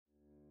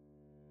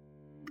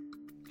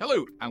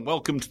Hello and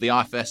welcome to the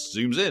IFS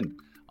Zooms In.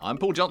 I'm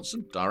Paul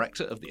Johnson,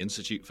 Director of the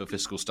Institute for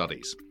Fiscal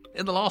Studies.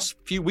 In the last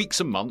few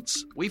weeks and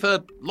months, we've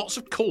heard lots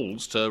of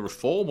calls to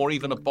reform or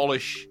even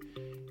abolish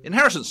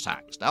inheritance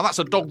tax. Now, that's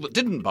a dog that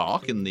didn't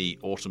bark in the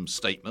autumn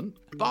statement,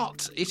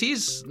 but it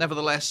is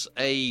nevertheless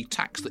a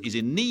tax that is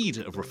in need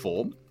of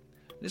reform.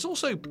 It's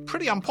also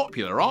pretty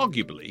unpopular,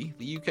 arguably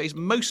the UK's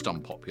most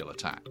unpopular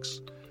tax.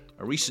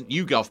 A recent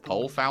YouGov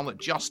poll found that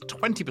just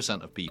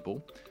 20% of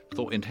people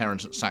thought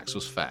inheritance tax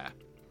was fair.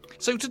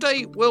 So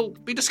today we'll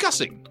be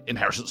discussing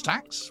inheritance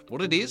tax,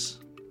 what it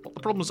is, what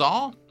the problems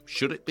are,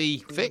 should it be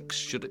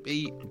fixed, should it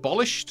be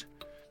abolished?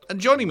 And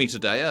joining me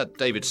today are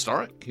David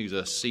Sturrock, who's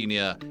a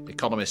senior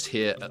economist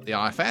here at the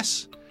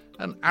IFS,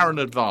 and Aaron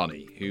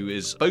Advani, who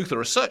is both a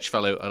research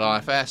fellow at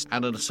IFS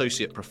and an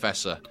associate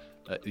professor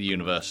at the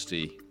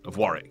University of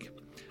Warwick.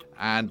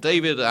 And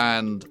David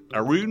and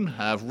Arun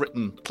have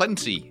written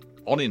plenty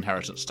on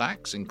inheritance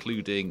tax,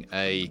 including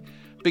a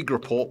big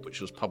report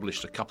which was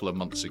published a couple of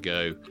months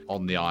ago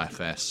on the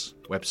IFS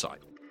website.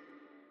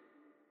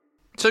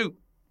 So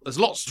there's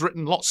lots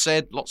written, lots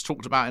said, lots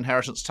talked about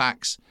inheritance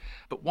tax,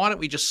 but why don't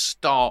we just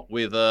start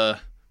with a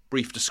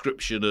brief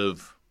description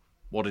of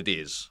what it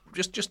is?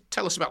 Just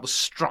tell us about the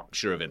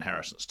structure of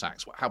inheritance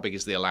tax. How big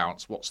is the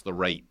allowance? What's the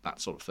rate? That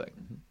sort of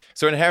thing.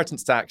 So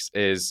inheritance tax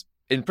is,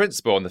 in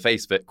principle, on the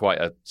face of it, quite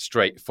a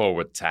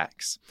straightforward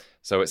tax.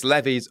 So it's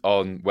levied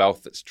on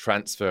wealth that's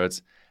transferred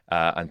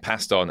and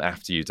passed on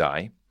after you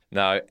die.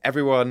 Now,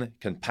 everyone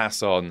can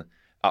pass on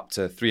up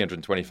to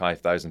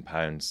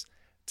 £325,000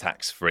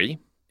 tax-free.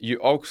 You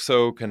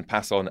also can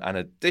pass on an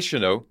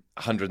additional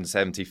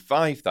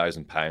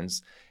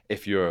 £175,000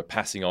 if you're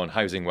passing on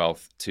housing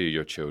wealth to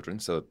your children.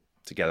 So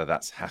together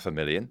that's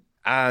 £500,000.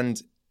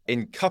 And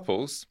in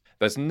couples,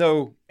 there's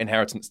no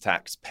inheritance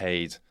tax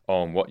paid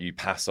on what you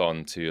pass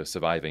on to your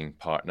surviving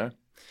partner.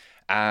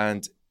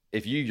 And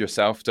if you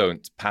yourself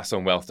don't pass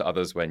on wealth to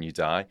others when you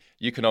die,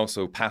 you can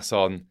also pass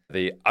on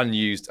the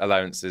unused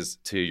allowances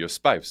to your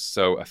spouse.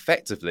 So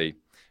effectively,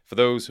 for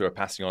those who are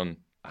passing on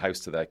a house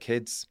to their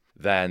kids,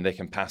 then they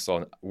can pass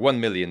on £1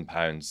 million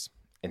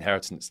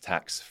inheritance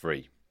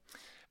tax-free.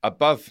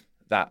 Above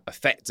that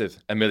effective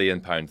 £1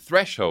 million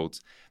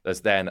threshold,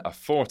 there's then a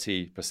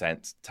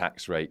 40%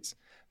 tax rate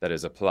that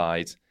is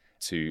applied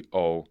to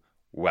all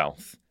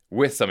wealth,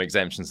 with some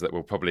exemptions that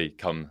we'll probably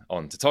come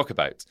on to talk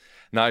about.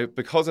 Now,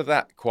 because of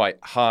that quite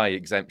high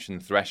exemption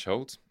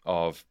threshold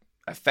of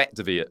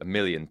effectively £1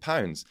 million,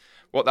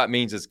 what that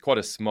means is quite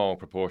a small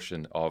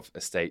proportion of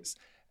estates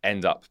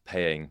end up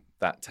paying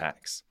that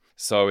tax.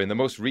 So in the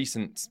most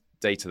recent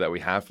data that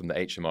we have from the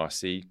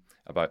HMRC,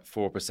 about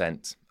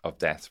 4% of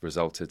death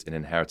resulted in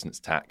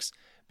inheritance tax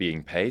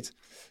being paid.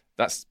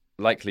 That's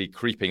likely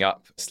creeping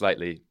up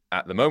slightly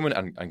at the moment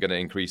and going to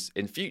increase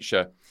in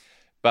future.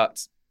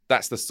 But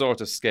that's the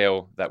sort of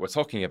scale that we're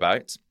talking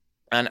about.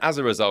 And as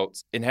a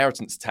result,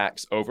 inheritance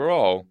tax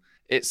overall,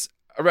 it's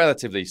a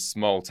relatively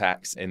small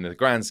tax in the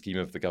grand scheme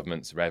of the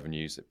government's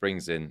revenues. It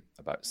brings in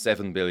about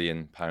 £7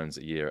 billion a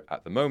year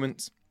at the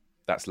moment.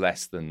 That's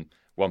less than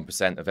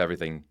 1% of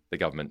everything the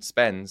government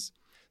spends.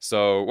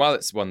 So while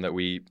it's one that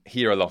we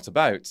hear a lot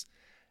about,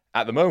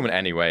 at the moment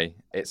anyway,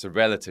 it's a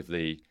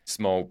relatively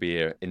small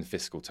beer in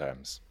fiscal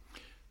terms.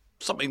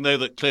 Something, though,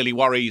 that clearly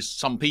worries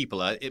some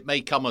people. It may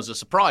come as a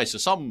surprise to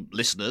some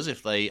listeners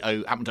if they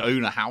happen to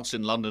own a house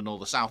in London or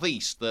the South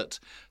East,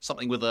 that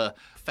something with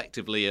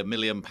effectively £1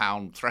 million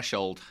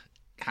threshold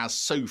has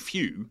so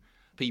few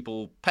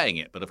people paying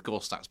it. But of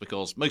course, that's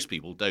because most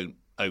people don't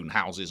own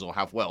houses or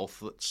have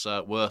wealth that's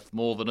worth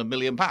more than £1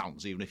 million,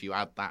 even if you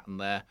add that and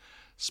their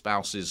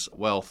spouse's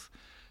wealth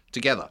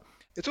together.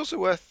 It's also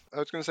worth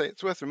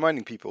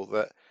reminding people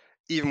that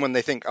even when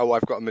they think, oh,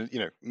 I've got a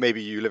million,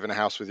 maybe you live in a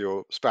house with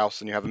your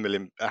spouse and you have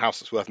a house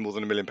that's worth more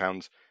than £1 million.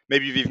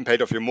 Maybe you've even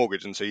paid off your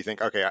mortgage, and so you think,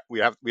 okay,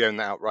 we own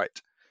that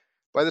outright.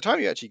 By the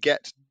time you actually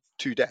get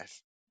to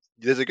death,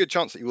 there's a good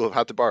chance that you will have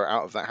had to borrow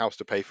out of that house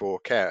to pay for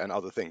care and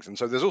other things. And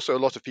so there's also a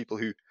lot of people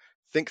who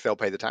think they'll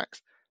pay the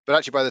tax, but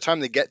actually by the time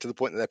they get to the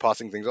point that they're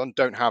passing things on,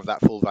 don't have that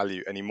full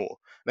value anymore.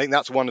 I think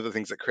that's one of the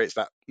things that creates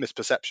that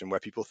misperception where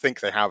people think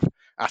they have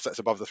assets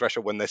above the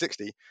threshold when they're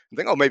 60 and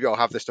think, oh, maybe I'll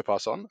have this to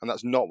pass on. And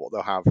that's not what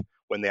they'll have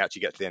when they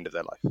actually get to the end of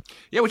their life.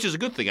 Yeah, which is a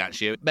good thing,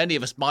 actually. Many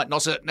of us might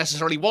not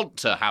necessarily want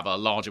to have a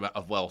large amount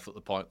of wealth at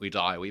the point we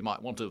die. We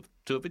might want to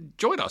have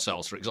enjoyed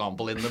ourselves, for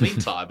example, in the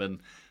meantime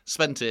and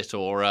spent it.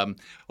 Or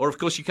of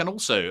course, you can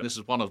also, this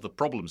is one of the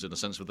problems in a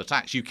sense with the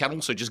tax, you can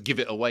also just give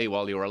it away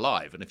while you're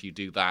alive. And if you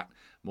do that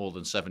more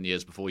than 7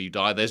 years before you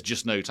die, there's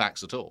just no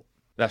tax at all.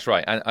 That's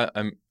right.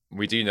 And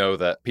we do know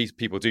that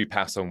people do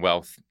pass on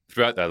wealth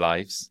throughout their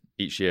lives.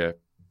 Each year,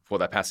 what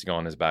they're passing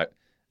on is about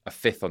a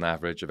fifth on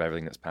average of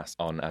everything that's passed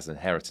on as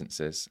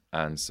inheritances.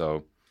 And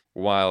so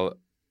while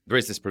there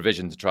is this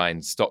provision to try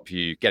and stop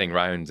you getting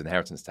around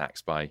inheritance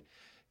tax by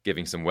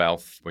giving some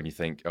wealth when you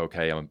think,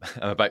 okay, I'm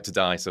about to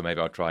die, so maybe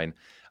I'll try and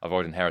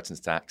avoid inheritance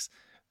tax,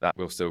 that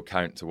will still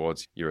count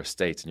towards your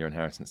estate and your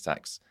inheritance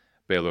tax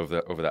bill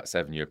over that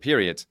 7-year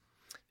period.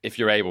 If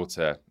you're able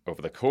to,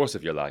 over the course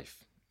of your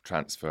life,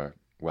 transfer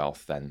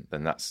wealth, then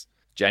that's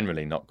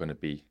generally not going to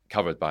be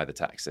covered by the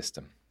tax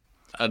system.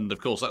 And of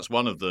course, that's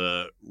one of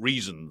the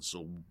reasons,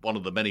 or one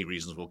of the many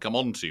reasons we'll come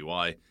on to,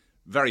 why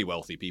very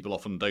wealthy people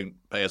often don't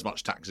pay as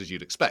much tax as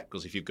you'd expect.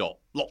 Because if you've got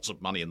lots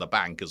of money in the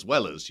bank as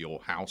well as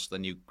your house,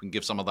 then you can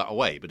give some of that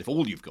away. But if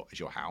all you've got is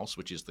your house,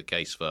 which is the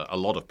case for a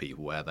lot of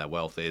people where their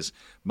wealth is,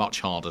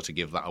 much harder to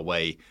give that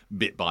away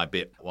bit by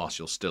bit whilst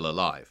you're still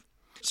alive.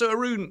 So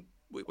Arun,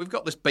 we've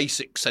got this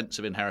basic sense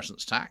of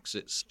inheritance tax.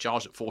 It's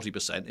charged at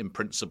 40% in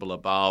principle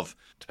above,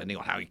 depending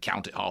on how you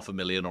count it,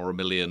 £500,000 or £1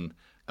 million.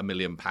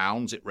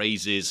 It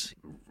raises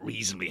a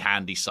reasonably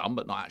handy sum,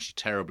 but not actually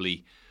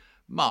terribly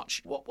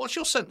much. What's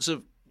your sense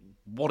of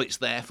what it's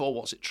there for?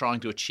 What's it trying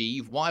to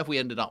achieve? Why have we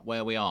ended up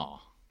where we are?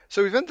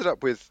 So we've ended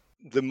up with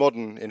the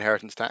modern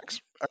inheritance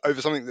tax over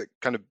something that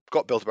kind of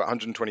got built about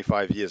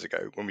 125 years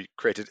ago when we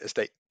created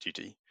estate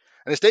duty.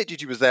 And estate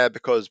duty was there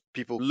because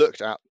people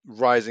looked at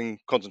rising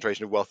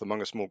concentration of wealth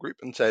among a small group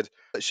and said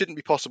it shouldn't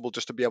be possible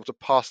just to be able to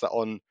pass that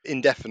on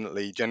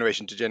indefinitely,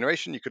 generation to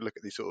generation. You could look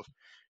at these sort of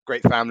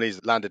great families,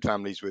 landed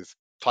families with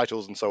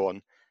titles and so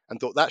on, and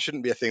thought that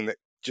shouldn't be a thing that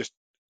just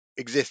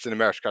exists in a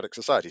meritocratic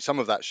society. Some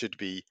of that should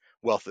be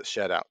wealth that's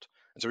shared out.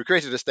 And so we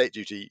created estate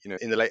duty,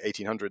 in the late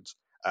 1800s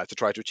to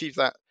try to achieve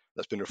that.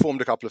 That's been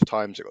reformed a couple of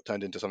times. It got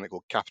turned into something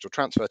called capital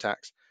transfer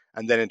tax,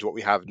 and then into what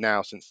we have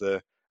now since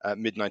the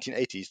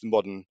mid-1980s, the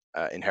modern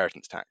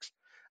inheritance tax.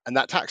 And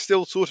that tax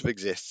still sort of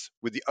exists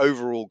with the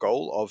overall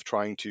goal of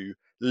trying to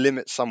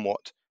limit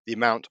somewhat the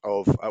amount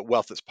of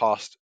wealth that's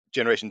passed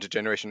generation to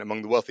generation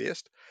among the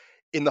wealthiest,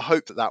 in the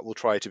hope that that will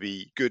try to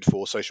be good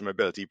for social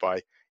mobility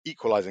by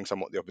equalizing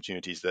somewhat the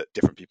opportunities that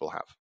different people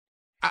have.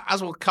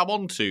 As we'll come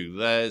on to,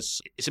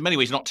 it's in many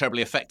ways not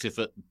terribly effective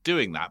at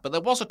doing that. But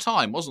there was a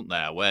time, wasn't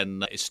there,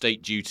 when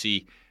estate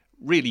duty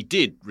really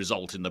did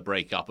result in the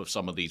breakup of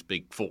some of these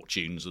big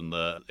fortunes, and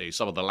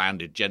some of the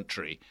landed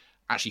gentry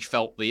actually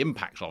felt the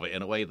impact of it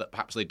in a way that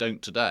perhaps they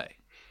don't today.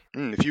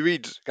 If you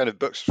read kind of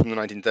books from the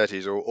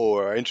 1930s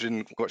or are interested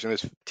in watching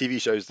those TV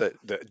shows that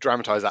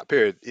dramatize that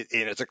period,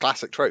 it's a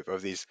classic trope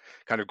of these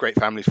kind of great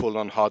families falling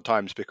on hard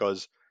times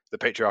because the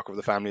patriarch of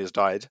the family has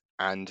died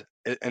and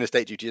an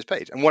estate duty is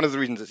paid. And one of the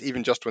reasons it's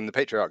even just when the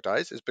patriarch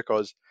dies is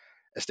because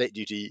estate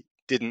duty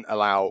didn't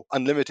allow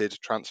unlimited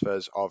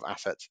transfers of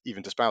assets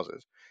even to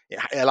spouses. It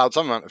allowed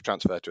some amount of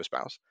transfer to a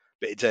spouse,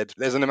 but it said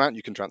there's an amount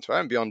you can transfer,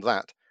 and beyond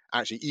that,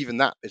 actually even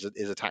that is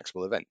a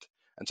taxable event.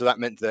 And so that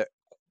meant that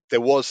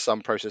there was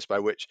some process by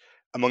which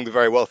among the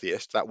very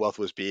wealthiest, that wealth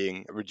was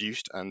being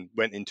reduced and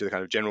went into the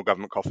kind of general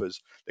government coffers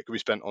that could be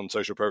spent on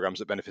social programs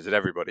that benefited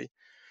everybody.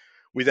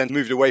 We then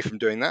moved away from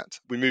doing that.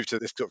 We moved to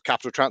this sort of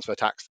capital transfer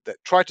tax that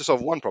tried to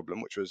solve one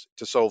problem, which was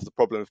to solve the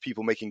problem of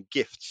people making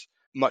gifts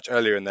much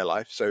earlier in their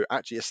life. So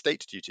actually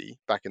estate duty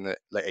back in the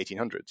late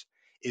 1800s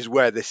is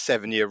where this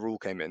 7-year rule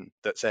came in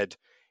that said,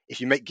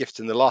 if you make gifts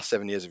in the last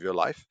 7 years of your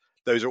life,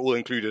 those are all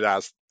included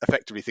as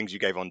effectively things you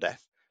gave on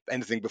death. But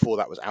anything before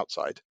that was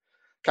outside.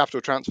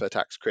 Capital transfer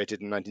tax,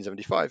 created in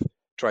 1975,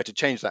 tried to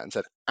change that and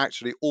said,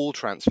 actually all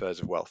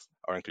transfers of wealth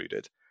are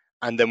included.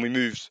 And then we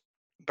moved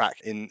back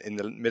in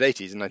the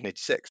mid-80s, in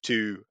 1986,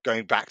 to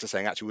going back to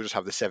saying, actually, we'll just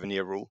have the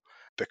 7-year rule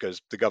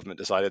because the government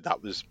decided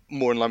that was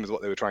more in line with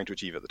what they were trying to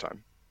achieve at the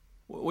time.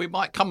 We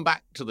might come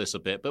back to this a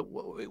bit, but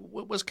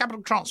was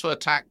capital transfer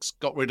tax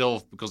got rid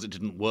of because it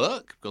didn't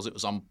work, because it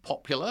was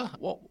unpopular?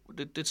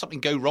 Did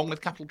something go wrong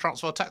with capital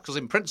transfer tax? Because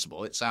in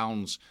principle, it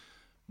sounds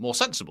more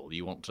sensible.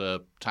 You want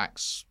to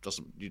tax,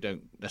 you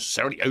don't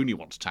necessarily only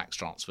want to tax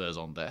transfers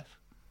on death.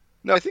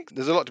 No, I think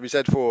there's a lot to be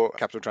said for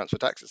capital transfer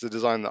tax. It's a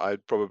design that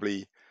I'd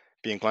probably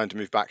be inclined to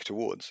move back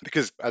towards,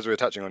 because as we were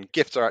touching on,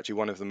 gifts are actually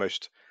one of the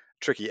most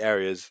tricky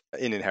areas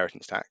in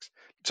inheritance tax.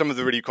 Some of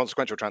the really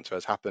consequential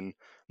transfers happen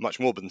much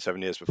more than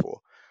 7 years before.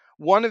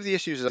 One of the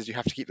issues is you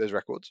have to keep those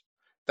records.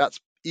 That's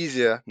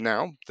easier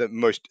now. That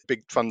most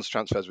big funds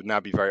transfers would now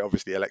be very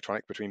obviously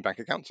electronic between bank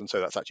accounts, and so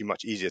that's actually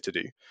much easier to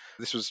do.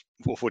 This was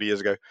 40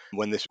 years ago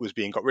when this was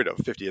being got rid of,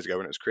 50 years ago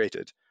when it was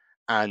created.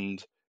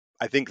 And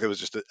I think there was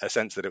just a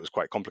sense that it was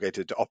quite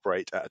complicated to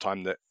operate at a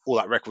time that all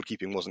that record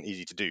keeping wasn't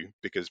easy to do,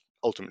 because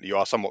ultimately you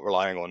are somewhat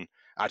relying on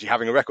actually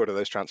having a record of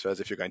those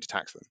transfers if you're going to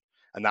tax them.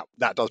 And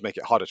that does make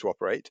it harder to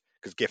operate,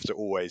 because gifts are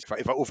always,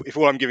 if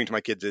all I'm giving to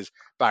my kids is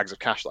bags of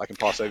cash that I can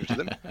pass over to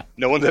them,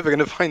 no one's ever going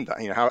to find that.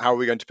 How are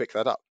we going to pick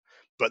that up?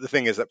 But the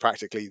thing is that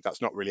practically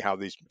that's not really how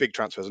these big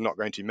transfers are not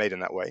going to be made in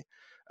that way.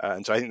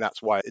 And so I think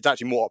that's why it's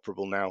actually more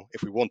operable now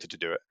if we wanted to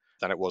do it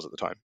than it was at the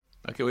time.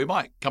 Okay, we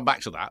might come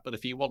back to that, but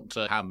if you want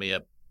to hand me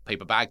a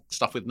paper bag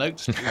stuffed with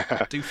notes,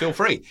 do feel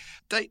free.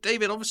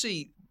 David,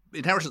 obviously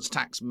inheritance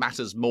tax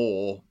matters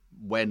more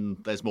when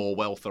there's more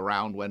wealth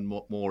around, when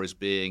more is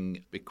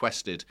being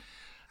bequested.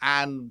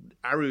 And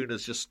Arun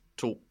has just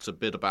talked a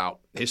bit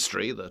about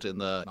history, that in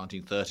the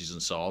 1930s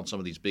and so on, some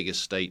of these big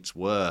estates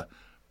were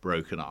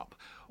broken up.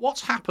 What's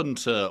happened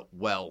to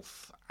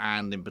wealth,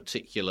 and in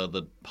particular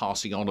the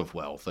passing on of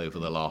wealth, over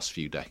the last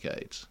few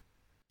decades?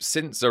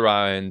 Since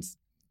around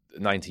the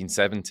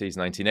 1970s,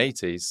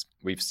 1980s,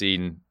 we've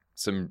seen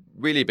some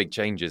really big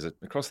changes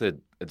across the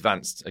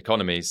advanced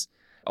economies,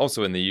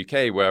 also in the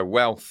UK, where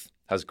wealth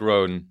has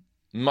grown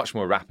much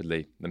more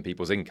rapidly than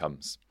people's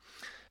incomes.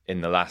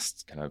 In the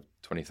last kind of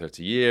 20,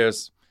 30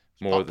 years,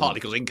 partly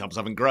because incomes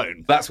haven't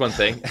grown. That's one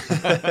thing.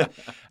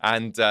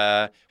 And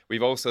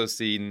we've also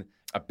seen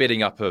a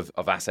bidding up of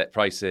asset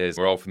prices.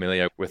 We're all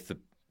familiar with the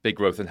big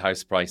growth in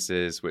house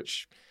prices,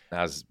 which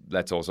has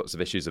led to all sorts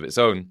of issues of its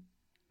own.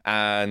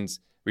 And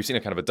we've seen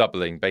a kind of a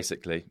doubling,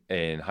 basically,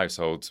 in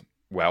household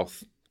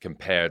wealth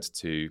compared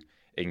to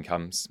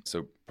incomes.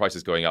 So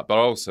prices going up, but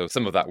also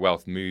some of that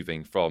wealth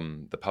moving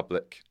from the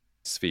public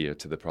sphere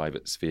to the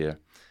private sphere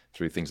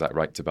through things like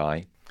right to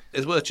buy.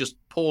 It's worth just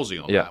pausing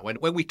on that.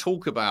 When we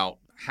talk about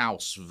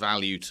house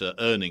value to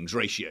earnings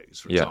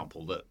ratios, for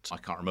example, that I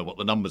can't remember what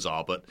the numbers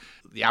are, but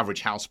the average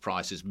house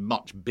price is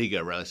much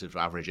bigger relative to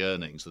average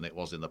earnings than it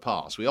was in the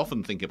past. We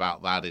often think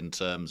about that in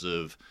terms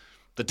of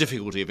the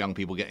difficulty of young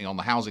people getting on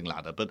the housing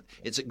ladder, but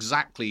it's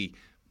exactly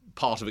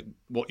part of it,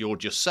 what you're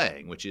just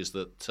saying, which is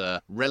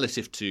that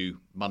relative to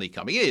money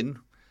coming in,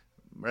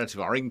 relative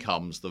to our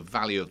incomes, the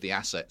value of the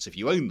assets, if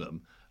you own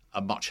them,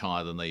 are much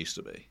higher than they used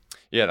to be.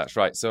 Yeah, that's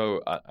right.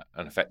 So,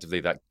 and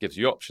effectively, that gives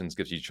you options,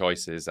 gives you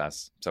choices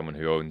as someone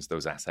who owns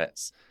those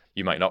assets.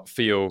 You might not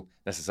feel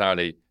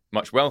necessarily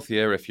much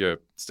wealthier if you're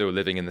still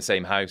living in the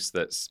same house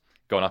that's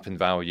gone up in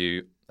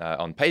value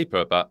on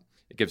paper, but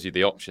it gives you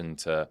the option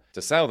to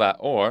sell that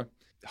or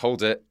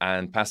hold it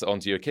and pass it on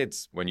to your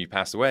kids when you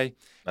pass away.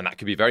 And that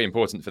could be very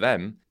important for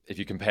them if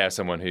you compare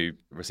someone who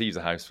receives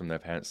a house from their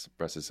parents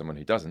versus someone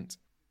who doesn't.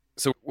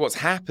 So what's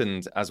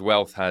happened as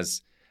wealth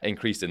has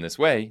increased in this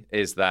way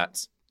is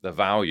that the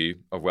value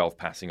of wealth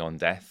passing on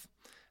death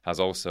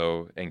has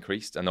also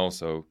increased and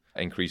also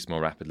increased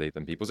more rapidly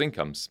than people's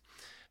incomes.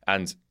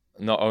 And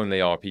not only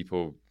are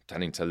people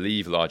tending to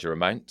leave larger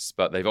amounts,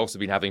 but they've also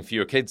been having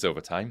fewer kids over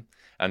time.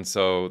 And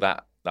so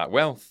that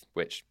wealth,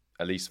 which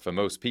at least for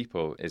most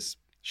people is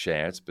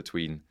shared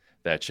between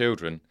their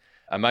children,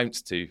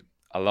 amounts to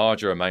a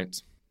larger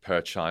amount per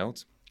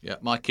child. Yeah,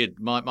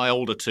 my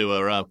older two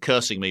are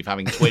cursing me for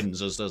having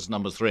twins as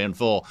numbers 3 and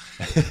 4.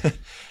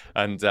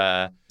 And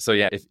so,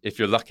 yeah, if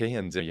you're lucky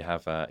and you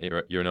have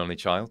you're an only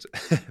child,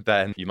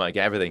 then you might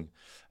get everything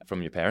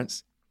from your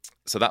parents.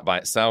 So that by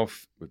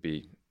itself would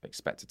be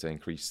expected to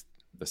increase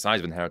the size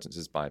of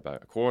inheritances by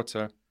about a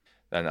quarter.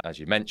 Then, as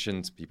you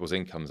mentioned, people's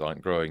incomes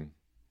aren't growing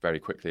very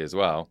quickly as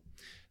well.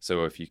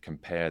 So if you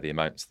compare the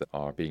amounts that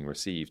are being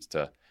received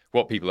to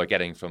what people are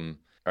getting from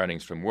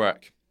earnings from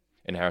work,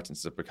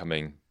 inheritances are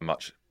becoming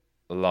much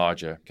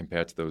larger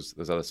compared to those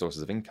other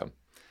sources of income.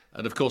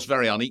 And of course,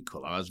 very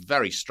unequal. I was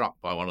very struck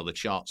by one of the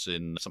charts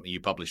in something you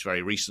published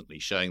very recently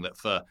showing that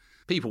for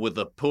people with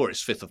the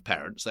poorest fifth of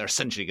parents, they're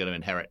essentially going to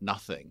inherit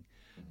nothing.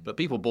 But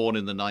people born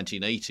in the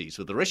 1980s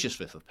with the richest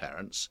fifth of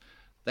parents,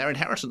 their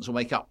inheritance will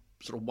make up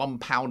sort of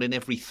 £1 in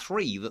every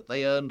 3 that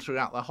they earn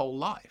throughout their whole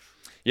life.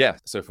 Yeah,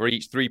 so for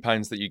each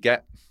 £3 that you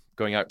get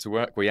going out to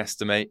work, we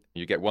estimate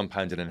you get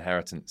 £1 in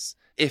inheritance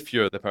if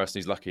you're the person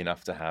who's lucky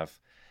enough to have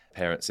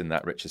parents in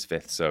that richest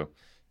fifth. So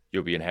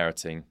you'll be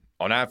inheriting,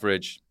 on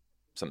average,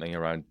 something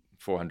around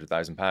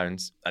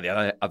 £400,000. At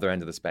the other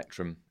end of the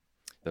spectrum,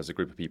 there's a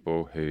group of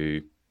people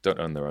who don't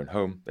own their own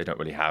home. They don't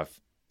really have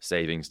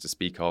savings to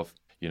speak of.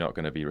 You're not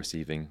going to be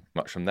receiving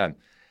much from them.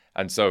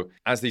 And so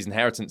as these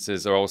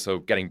inheritances are also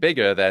getting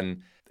bigger,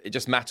 then it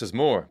just matters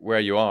more where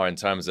you are in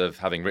terms of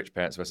having rich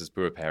parents versus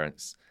poor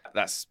parents.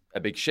 That's a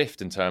big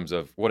shift in terms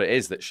of what it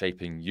is that's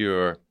shaping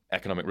your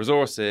economic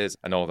resources,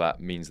 and all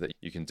that means that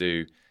you can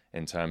do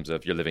in terms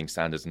of your living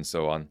standards and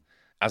so on.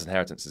 As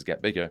inheritances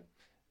get bigger,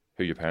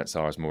 who your parents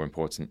are is more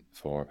important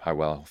for how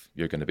well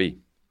you're going to be.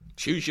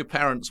 Choose your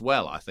parents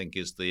well, I think,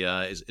 is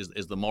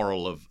the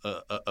moral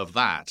of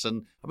that.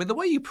 And I mean, the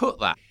way you put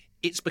that,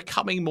 it's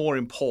becoming more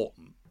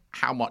important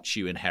how much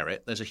you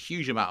inherit. There's a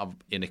huge amount of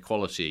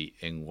inequality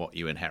in what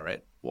you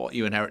inherit. What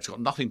you inherit's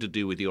got nothing to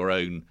do with your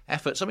own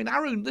efforts. I mean,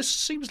 Arun, this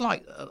seems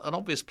like an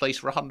obvious place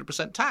for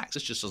 100% tax.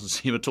 This just doesn't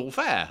seem at all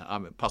fair. I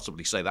mean,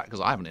 possibly say that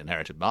because I haven't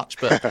inherited much,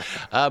 but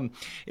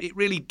it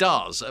really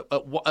does.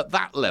 At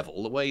that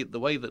level, the way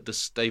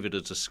that David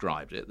has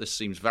described it, this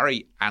seems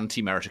very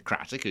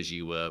anti-meritocratic, as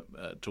you were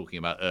talking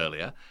about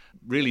earlier.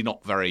 Really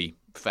not very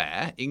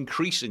fair,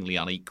 increasingly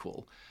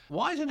unequal.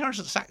 Why is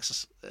inheritance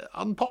tax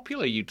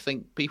unpopular? You'd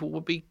think people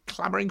would be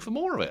clamouring for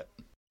more of it.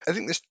 I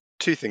think there's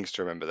two things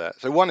to remember there.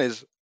 So one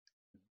is,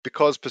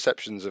 because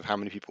perceptions of how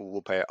many people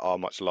will pay it are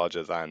much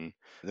larger than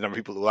the number of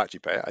people that will actually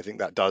pay it, I think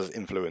that does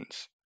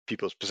influence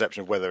people's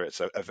perception of whether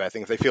it's a fair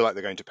thing. If they feel like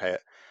they're going to pay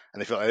it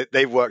and they feel like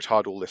they've worked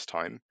hard all this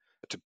time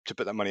to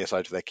put that money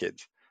aside for their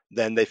kids,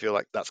 then they feel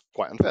like that's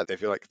quite unfair. They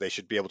feel like they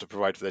should be able to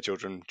provide for their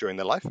children during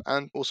their life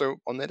and also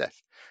on their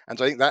death. And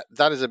so I think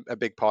that is a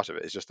big part of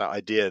it, is just that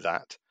idea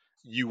that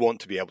you want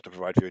to be able to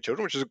provide for your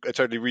children, which is a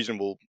totally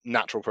reasonable,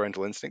 natural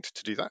parental instinct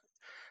to do that.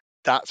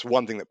 That's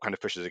one thing that kind of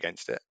pushes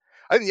against it.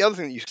 I think the other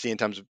thing that you see in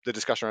terms of the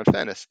discussion around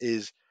fairness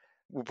is,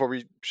 we'll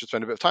probably should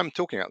spend a bit of time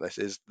talking about this,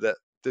 is that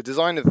the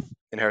design of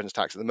inheritance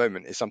tax at the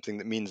moment is something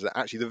that means that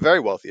actually the very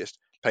wealthiest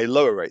pay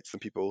lower rates than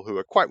people who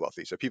are quite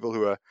wealthy. So people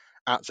who are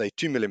at, say,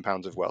 £2 million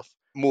of wealth,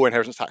 more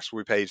inheritance tax will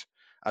be paid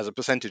as a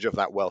percentage of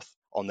that wealth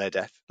on their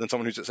death than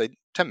someone who's at, say,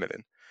 10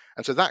 million.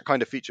 And so that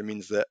kind of feature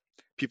means that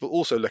people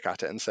also look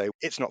at it and say,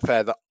 it's not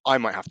fair that I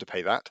might have to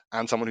pay that,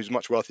 and someone who's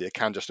much wealthier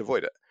can just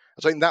avoid it.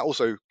 So I think that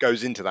also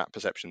goes into that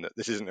perception that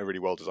this isn't a really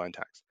well-designed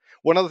tax.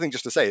 One other thing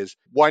just to say is,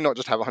 why not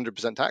just have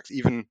 100% tax,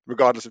 even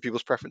regardless of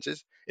people's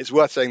preferences? It's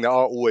worth saying there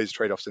are always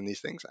trade-offs in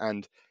these things.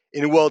 And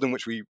in a world in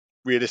which we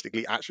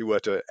realistically actually were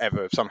to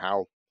ever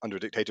somehow, under a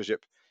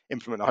dictatorship,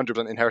 implement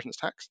 100% inheritance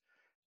tax,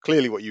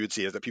 clearly what you would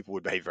see is that people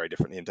would behave very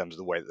differently in terms of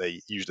the way that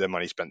they used their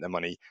money, spent their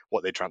money,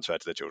 what they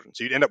transferred to their children.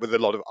 So you'd end up with a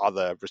lot of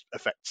other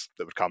effects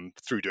that would come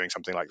through doing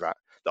something like that.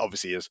 That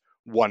obviously is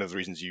one of the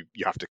reasons you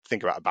have to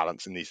think about a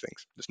balance in these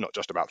things. It's not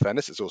just about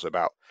fairness, it's also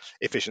about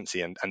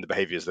efficiency and the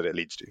behaviors that it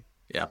leads to.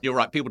 Yeah, you're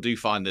right. People do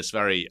find this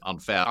very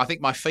unfair. I think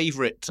my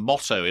favourite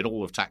motto in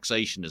all of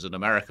taxation is an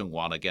American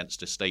one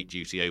against estate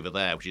duty over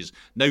there, which is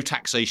no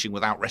taxation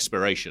without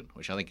respiration,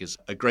 which I think is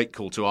a great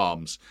call to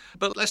arms.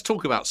 But let's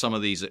talk about some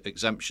of these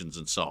exemptions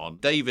and so on.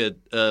 David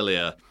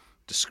earlier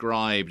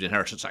described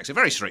inheritance tax in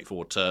very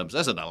straightforward terms.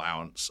 There's an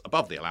allowance.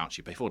 Above the allowance,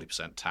 you pay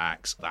 40%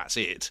 tax. That's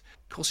it.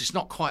 Of course, it's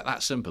not quite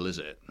that simple, is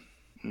it?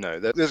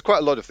 No, there's quite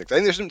a lot of things. I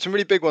think there's some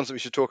really big ones that we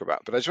should talk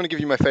about, but I just want to give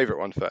you my favourite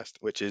one first,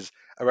 which is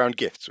around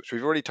gifts, which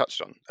we've already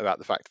touched on, about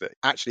the fact that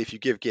actually if you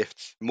give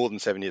gifts more than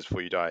 7 years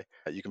before you die,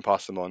 you can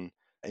pass them on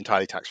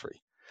entirely tax-free.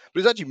 But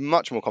it's actually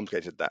much more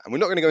complicated than that. And we're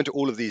not going to go into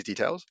all of these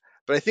details,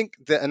 but I think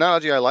the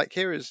analogy I like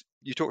here is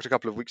you talked a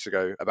couple of weeks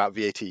ago about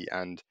VAT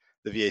and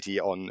the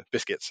VAT on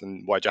biscuits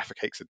and why Jaffa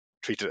cakes are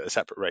treated at a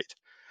separate rate.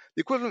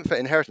 The equivalent for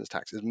inheritance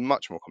tax is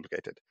much more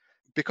complicated.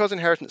 Because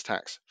inheritance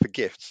tax for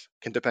gifts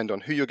can depend on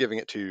who you're giving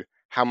it to,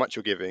 how much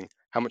you're giving,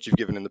 how much you've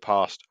given in the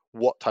past,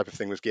 what type of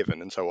thing was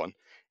given, and so on.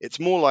 It's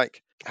more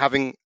like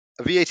having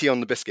a VAT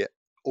on the biscuit,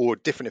 or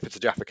different if it's a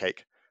Jaffa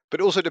cake, but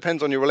it also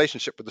depends on your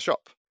relationship with the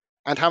shop,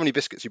 and how many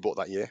biscuits you bought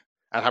that year,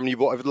 and how many you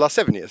bought over the last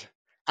 7 years,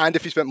 and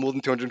if you spent more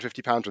than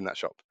 £250 in that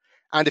shop,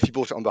 and if you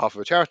bought it on behalf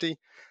of a charity,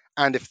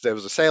 and if there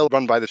was a sale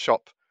run by the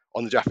shop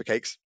on the Jaffa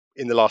cakes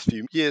in the last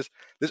few years.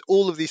 There's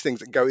all of these things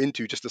that go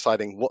into just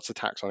deciding what's the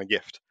tax on a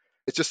gift.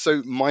 It's just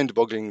so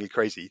mind-bogglingly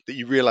crazy that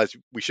you realize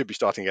we should be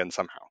starting again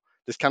somehow.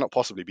 This cannot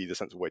possibly be the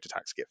sensible way to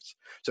tax gifts.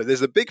 So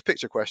there's a big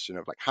picture question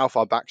of like, how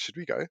far back should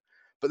we go?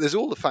 But there's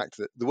all the fact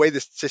that the way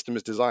this system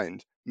is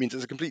designed means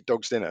it's a complete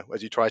dog's dinner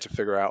as you try to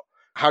figure out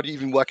how do you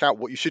even work out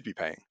what you should be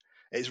paying.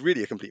 It's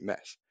really a complete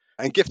mess.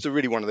 And gifts are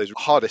really one of those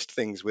hardest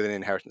things within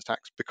inheritance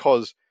tax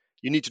because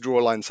you need to draw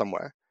a line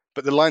somewhere.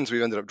 But the lines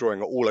we've ended up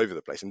drawing are all over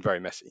the place and very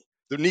messy.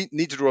 The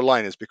need to draw a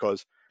line is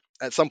because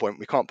at some point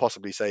we can't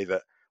possibly say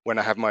that when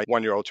I have my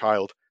 1-year-old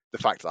child, the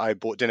fact that I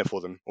bought dinner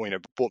for them or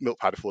bought milk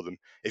powder for them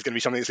is going to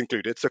be something that's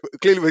included. So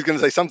clearly we're going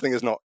to say something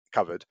is not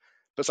covered.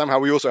 But somehow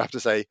we also have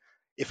to say,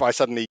 if I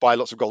suddenly buy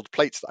lots of gold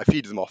plates that I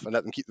feed them off and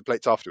let them keep the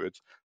plates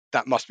afterwards,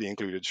 that must be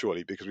included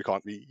surely, because we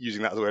can't be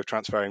using that as a way of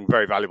transferring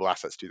very valuable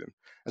assets to them.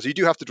 And so you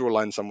do have to draw a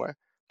line somewhere.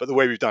 But the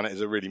way we've done it is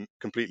a really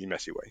completely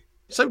messy way.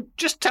 So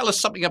just tell us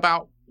something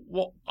about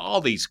what are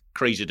these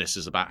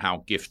crazinesses about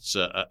how gifts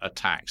are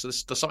taxed.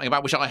 There's something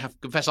about which I have to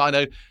confess I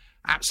know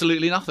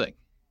absolutely nothing.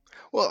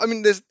 Well, I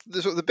mean, there's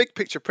sort of the big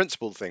picture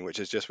principle thing, which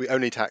is just we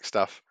only tax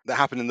stuff that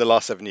happened in the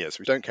last 7 years.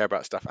 We don't care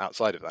about stuff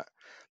outside of that.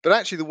 But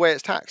actually, the way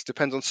it's taxed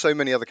depends on so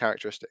many other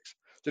characteristics.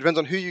 So it depends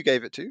on who you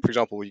gave it to. For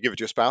example, you give it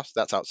to your spouse,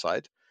 that's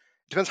outside.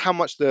 It depends how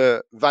much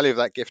the value of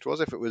that gift was.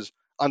 If it was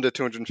under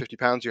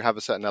 £250, you have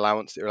a certain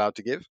allowance that you're allowed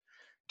to give. It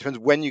depends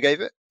when you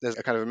gave it. There's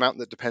a kind of amount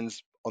that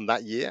depends on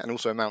that year and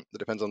also amount that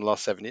depends on the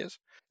last 7 years.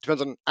 It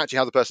depends on actually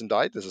how the person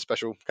died. There's a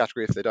special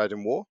category if they died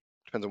in war.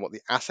 Depends on what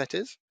the asset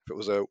is. If it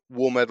was a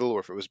war medal or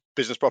if it was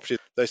business property,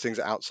 those things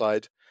are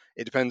outside.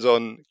 It depends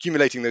on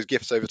accumulating those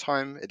gifts over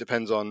time. It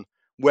depends on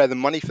where the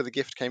money for the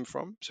gift came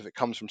from. So if it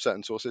comes from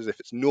certain sources, if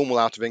it's normal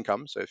out of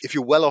income. So if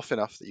you're well off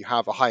enough that you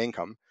have a high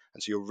income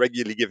and so you're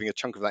regularly giving a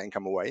chunk of that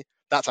income away,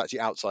 that's actually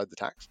outside the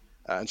tax.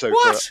 And so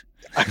what?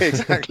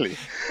 Exactly.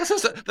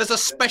 There's a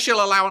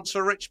special allowance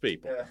for rich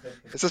people.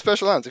 It's a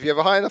special allowance. If you have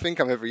a high enough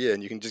income every year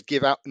and you can just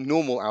give out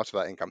normal out of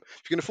that income,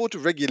 if you can afford to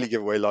regularly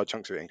give away large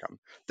chunks of your income,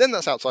 then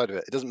that's outside of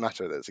it. It doesn't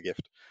matter that it's a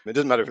gift. It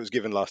doesn't matter if it was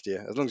given last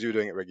year, as long as you were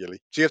doing it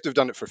regularly. So you have to have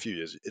done it for a few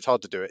years. It's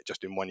hard to do it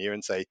just in 1 year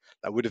and say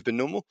that would have been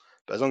normal.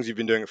 But as long as you've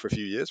been doing it for a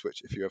few years,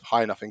 which if you have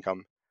high enough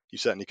income, you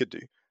certainly could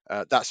do,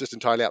 that's just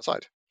entirely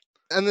outside.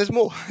 And there's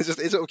more. It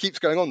sort of keeps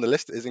going on. The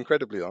list is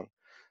incredibly long.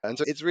 And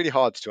so it's really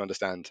hard to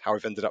understand how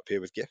we've ended up here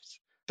with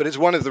gifts. But it's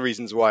one of the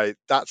reasons why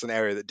that's an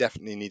area that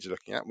definitely needs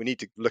looking at. We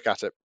need to look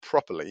at it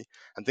properly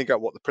and think out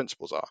what the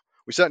principles are.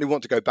 We certainly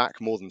want to go back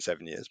more than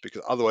 7 years,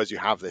 because otherwise you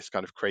have this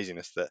kind of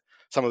craziness that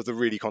some of the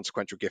really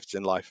consequential gifts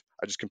in life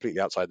are just completely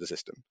outside the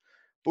system.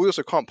 But we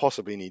also can't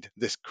possibly need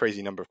this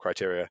crazy number of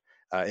criteria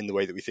in the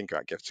way that we think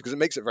about gifts, because it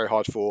makes it very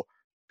hard for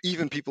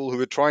even people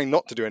who are trying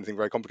not to do anything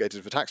very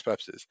complicated for tax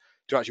purposes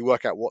to actually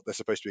work out what they're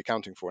supposed to be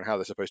accounting for and how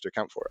they're supposed to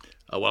account for it.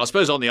 Well, I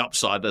suppose on the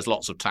upside, there's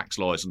lots of tax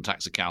lawyers and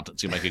tax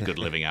accountants who make a good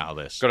living out of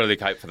this. Got to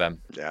look out for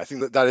them. Yeah, I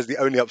think that is the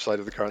only upside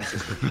of the current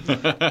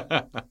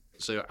system.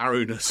 So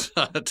Arun has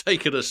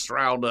taken us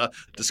around a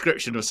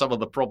description of some of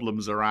the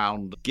problems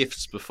around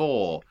gifts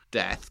before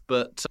death.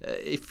 But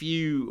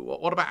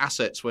what about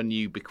assets when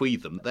you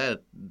bequeath them? They're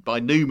by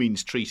no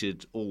means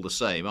treated all the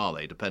same, are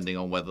they? Depending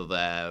on whether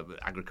they're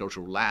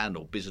agricultural land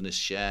or business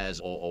shares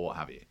or what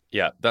have you.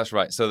 Yeah, that's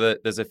right. So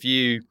there's a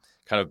few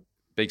kind of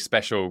big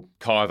special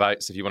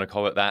carve-outs, if you want to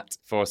call it that,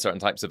 for certain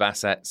types of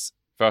assets.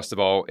 First of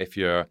all, if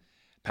you're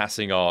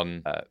passing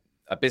on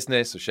a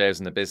business or shares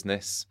in a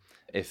business,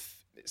 if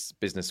it's a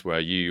business where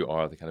you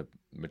are the kind of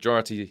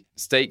majority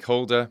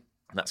stakeholder,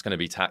 that's going to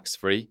be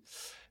tax-free.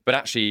 But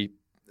actually,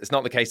 it's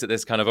not the case that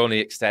this kind of only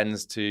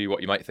extends to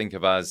what you might think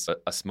of as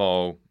a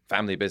small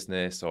family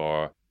business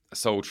or a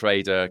sole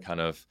trader kind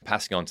of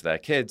passing on to their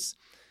kids.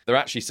 There are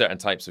actually certain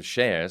types of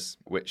shares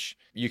which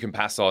you can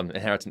pass on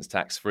inheritance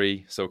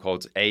tax-free,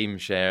 so-called AIM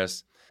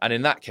shares. And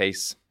in that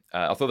case,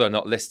 although they're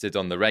not listed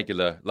on the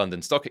regular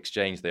London Stock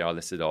Exchange, they are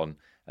listed on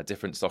a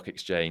different stock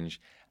exchange.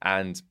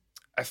 And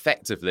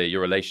effectively,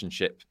 your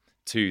relationship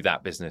to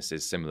that business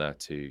is similar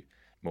to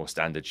more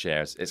standard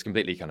shares. It's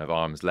completely kind of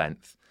arm's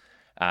length.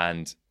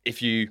 And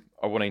if you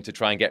are wanting to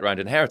try and get around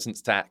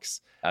inheritance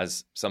tax,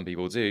 as some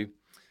people do,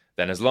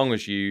 then as long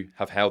as you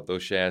have held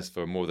those shares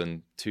for more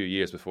than 2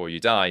 years before you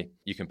die,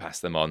 you can pass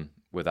them on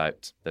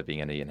without there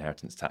being any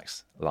inheritance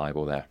tax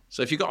liable there.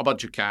 So if you've got a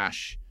bunch of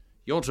cash,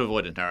 you want to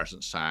avoid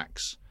inheritance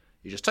tax,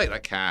 you just take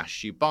that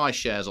cash, you buy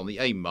shares on the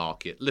AIM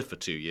market, live for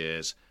 2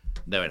 years,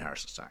 no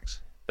inheritance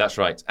tax. That's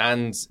right.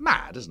 And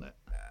mad, isn't it?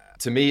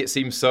 To me, it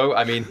seems so.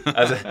 I mean,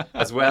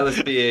 as well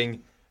as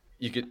being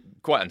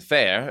quite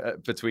unfair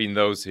between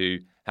those who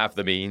have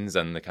the means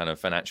and the kind of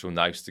financial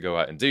nous to go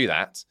out and do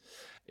that,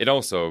 it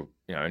also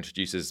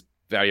introduces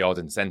very odd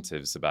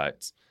incentives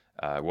about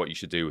what you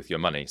should do with your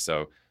money.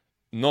 So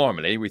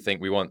normally we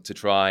think we want to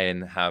try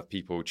and have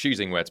people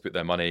choosing where to put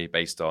their money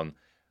based on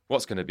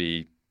what's going to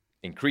be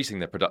increasing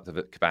the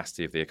productive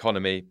capacity of the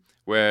economy,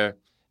 where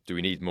do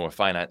we need more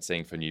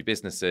financing for new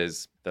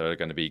businesses that are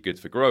going to be good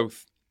for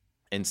growth.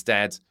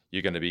 Instead,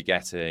 you're going to be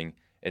getting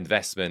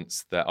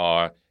investments that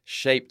are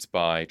shaped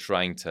by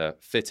trying to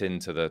fit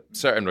into the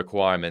certain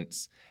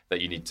requirements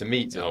that you need to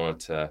meet in order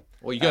to...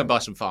 Or you go and buy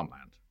some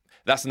farmland.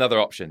 That's another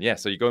option, yeah.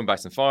 So you go and buy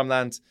some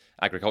farmland,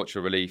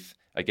 agricultural relief.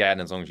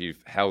 Again, as long as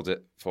you've held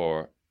it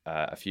for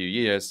a few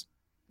years,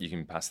 you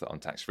can pass that on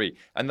tax-free.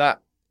 And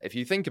that, if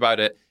you think about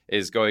it,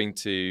 is going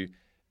to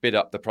bid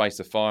up the price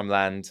of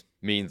farmland,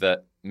 mean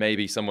that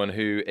maybe someone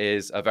who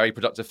is a very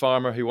productive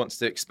farmer who wants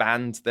to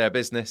expand their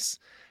business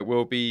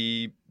will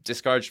be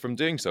discouraged from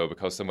doing so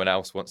because someone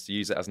else wants to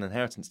use it as an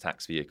inheritance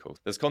tax vehicle.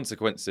 There's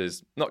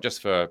consequences not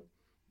just for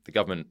the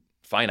government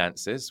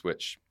finances,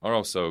 which are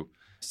also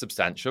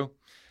substantial,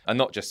 and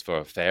not just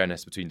for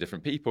fairness between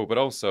different people, but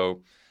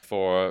also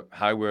for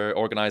how we're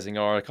organising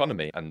our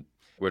economy. And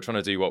we're trying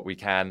to do what we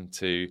can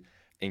to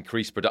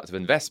increase productive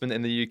investment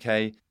in the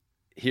UK.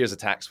 Here's a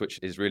tax which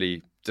is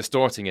really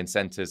distorting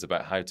incentives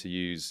about how to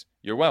use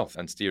your wealth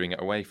and steering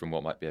it away from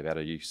what might be a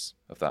better use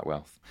of that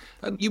wealth.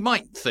 And you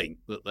might think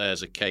that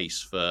there's a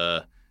case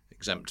for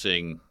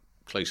exempting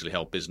closely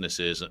held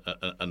businesses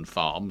and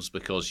farms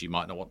because you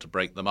might not want to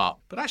break them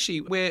up. But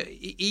actually, we're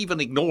even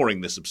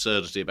ignoring this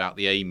absurdity about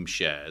the AIM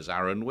shares,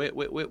 Aaron.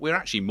 We're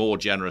actually more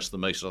generous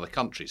than most other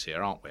countries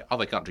here, aren't we?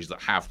 Other countries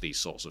that have these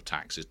sorts of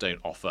taxes don't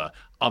offer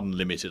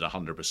unlimited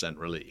 100%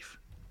 relief.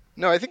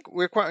 No, I think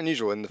we're quite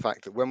unusual in the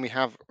fact that when we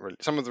have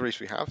some of the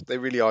reliefs we have, they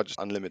really are just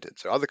unlimited.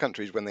 So other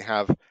countries, when they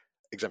have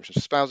exemptions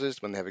for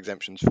spouses, when they have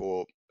exemptions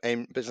for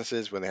AIM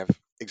businesses, when they have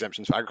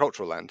exemptions for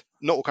agricultural land,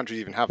 not all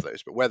countries even have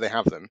those, but where they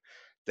have them,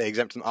 they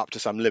exempt them up to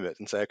some limit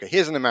and say, okay,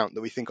 here's an amount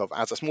that we think of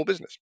as a small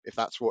business. If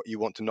that's what you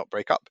want to not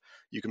break up,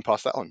 you can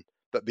pass that on.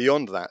 But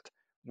beyond that,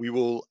 we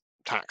will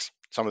tax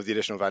some of the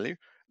additional value.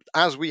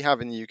 As we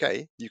have in the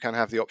UK, you can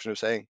have the option of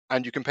saying,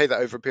 and you can pay that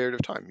over a period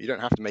of time. You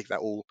don't have to make that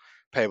all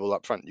payable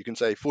up front. You can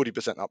say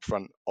 40% up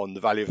front on the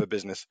value of a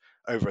business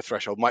over a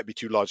threshold might be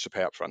too large to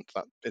pay up front.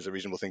 That is a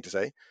reasonable thing to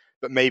say.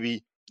 But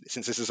maybe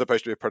since this is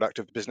supposed to be a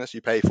productive business,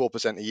 you pay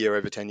 4% a year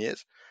over 10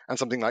 years, and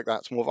something like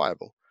that's more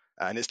viable.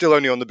 And it's still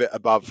only on the bit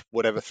above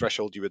whatever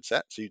threshold you would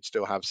set. So you'd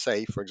still have,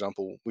 say, for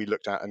example, we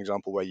looked at an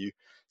example where you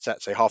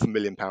set, say,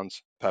 £500,000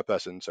 per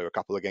person. So a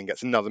couple, again,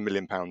 gets another £1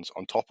 million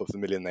on top of the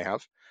million they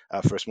have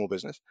for a small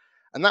business.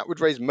 And that would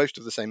raise most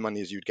of the same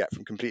money as you'd get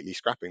from completely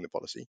scrapping the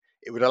policy.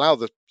 It would allow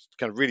the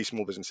kind of really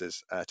small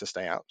businesses to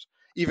stay out.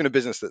 Even a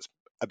business that's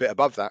a bit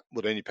above that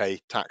would only pay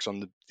tax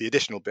on the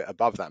additional bit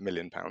above that £1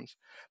 million.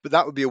 But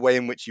that would be a way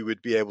in which you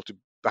would be able to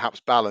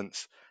perhaps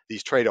balance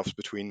these trade-offs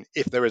between,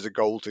 if there is a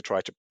goal to try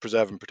to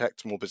preserve and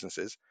protect small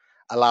businesses,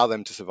 allow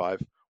them to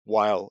survive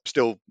while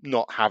still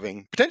not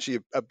having potentially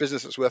a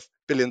business that's worth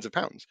billions of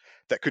pounds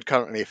that could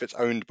currently, if it's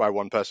owned by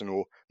one person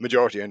or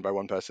majority owned by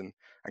one person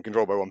and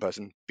controlled by one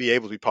person, be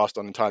able to be passed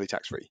on entirely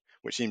tax-free,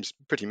 which seems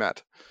pretty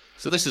mad.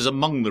 So this is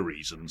among the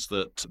reasons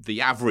that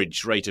the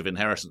average rate of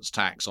inheritance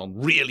tax on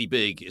really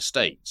big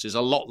estates is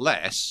a lot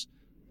less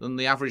than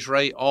the average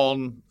rate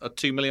on a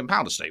 £2 million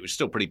estate, which is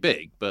still pretty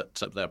big,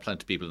 but there are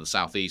plenty of people in the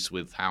southeast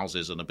with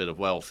houses and a bit of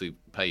wealth who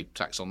pay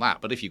tax on that.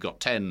 But if you've got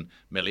 10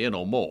 million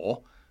or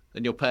more,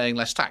 then you're paying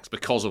less tax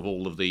because of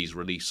all of these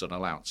release and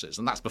allowances.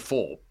 And that's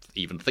before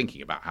even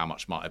thinking about how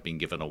much might have been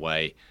given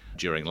away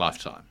during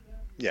lifetime.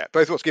 Yeah,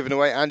 both what's given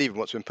away and even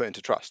what's been put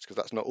into trust, because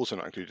that's also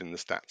not included in the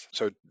stats.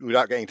 So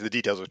without getting into the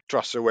details of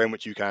trusts, a way in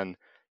which you can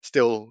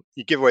you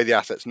give away the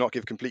assets, not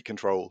give complete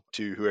control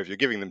to whoever you're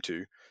giving them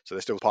to. So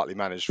they're still partly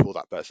managed for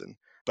that person,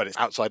 but it's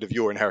outside of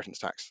your inheritance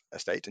tax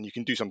estate. And you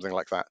can do something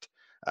like that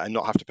and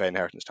not have to pay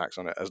inheritance tax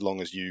on it as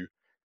long as you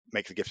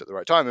make the gift at the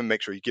right time and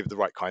make sure you give the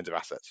right kinds of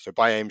assets. So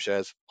buy AIM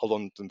shares, hold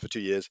on to them for 2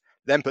 years,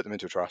 then put them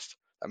into a trust.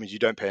 That means you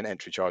don't pay an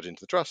entry charge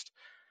into the trust.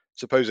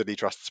 Supposedly,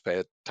 trusts pay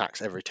a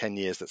tax every 10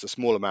 years. That's a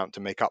small amount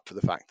to make up for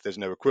the fact there's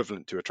no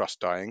equivalent to a trust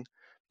dying.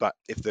 But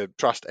if the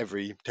trust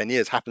every 10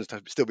 years happens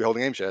to still be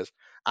holding AIM shares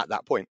at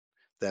that point,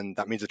 then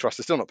that means the trust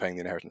is still not paying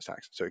the inheritance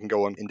tax. So it can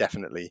go on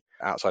indefinitely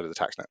outside of the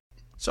tax net.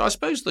 So I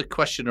suppose the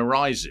question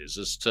arises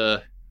as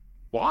to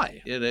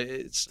why.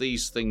 It's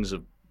these things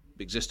have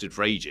existed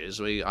for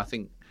ages. I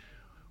think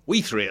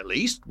we three, at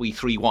least, we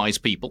three wise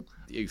people,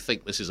 who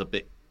think this is a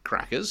bit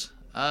crackers.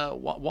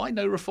 Why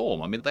no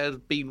reform? I mean, there's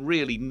been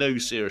really no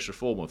serious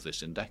reform of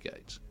this in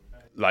decades.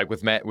 Like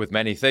with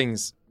many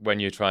things, when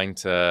you're trying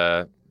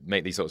to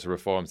make these sorts of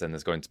reforms, then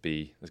there's going to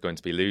be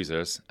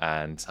losers,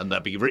 and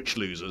there'll be rich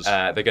losers.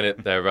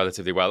 They're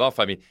relatively well off.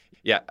 I mean,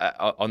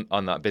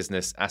 on that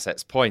business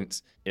assets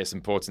point, it's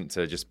important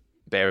to just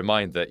bear in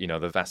mind that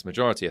the vast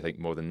majority, I think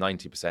more than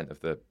 90% of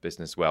the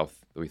business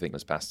wealth that we think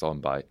was passed on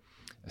by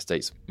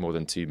estates more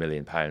than £2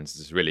 million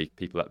is really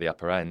people at the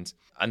upper end,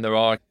 and there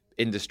are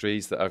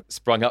industries that have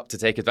sprung up to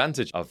take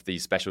advantage of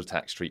these special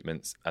tax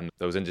treatments, and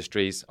those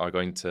industries are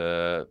going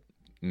to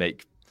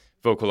make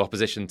vocal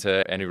opposition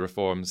to any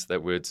reforms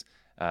that would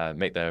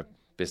make their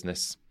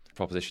business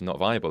proposition not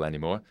viable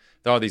anymore.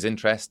 There are these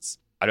interests.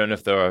 I don't know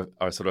if there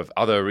are sort of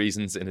other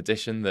reasons in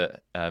addition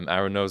that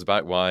Aaron knows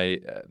about why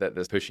that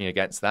there's pushing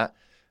against that.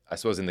 I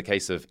suppose in the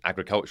case of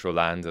agricultural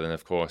land, and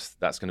of course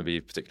that's going to be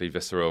a particularly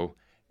visceral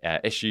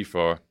issue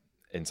for,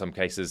 in some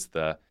cases,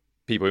 the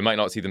people who might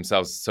not see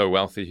themselves so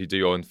wealthy who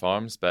do own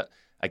farms. But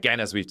again,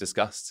 as we've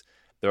discussed,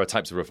 there are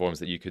types of reforms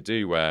that you could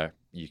do where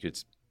you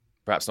could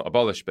perhaps not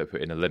abolish, but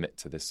put in a limit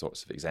to this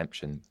sorts of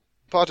exemption.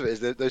 Part of it is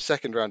that those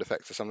second round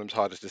effects are sometimes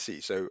harder to see.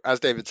 So as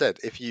David said,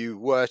 if you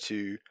were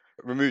to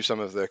remove some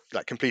of the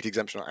complete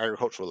exemption on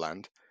agricultural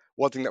land,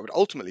 one thing that would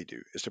ultimately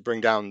do is to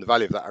bring down the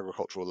value of that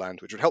agricultural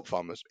land, which would help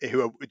farmers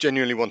who are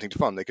genuinely wanting to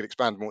farm. They could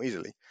expand more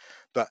easily.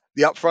 But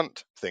the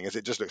upfront thing is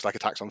it just looks like a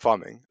tax on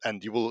farming,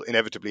 and you will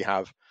inevitably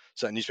have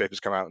certain newspapers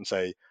come out and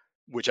say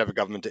whichever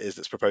government it is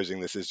that's proposing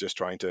this is just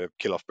trying to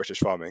kill off British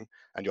farming,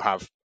 and you'll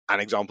have an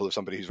example of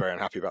somebody who's very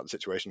unhappy about the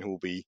situation who will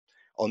be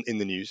in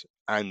the news,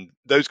 and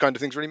those kind of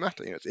things really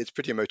matter. It's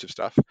pretty emotive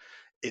stuff.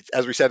 It's,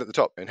 as we said at the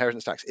top,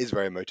 inheritance tax is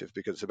very emotive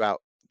because it's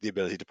about the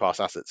ability to pass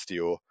assets to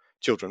your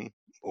children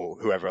or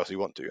whoever else you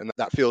want to, and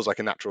that feels like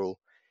a natural,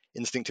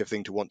 instinctive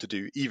thing to want to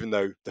do, even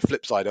though the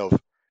flip side of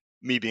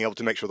me being able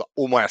to make sure that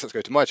all my assets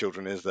go to my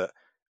children is that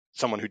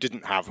someone who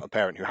didn't have a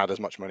parent who had as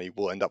much money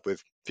will end up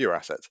with fewer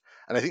assets.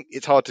 And I think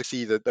it's hard to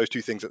see those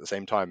two things at the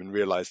same time and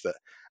realize that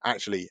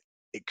actually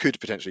it could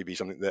potentially be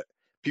something that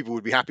people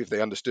would be happy if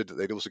they understood that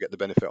they'd also get the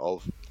benefit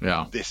of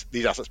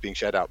these assets being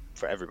shared out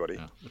for everybody.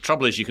 Yeah. The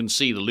trouble is you can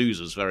see the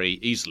losers very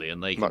easily,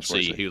 and they can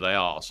see who they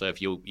are. So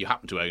if you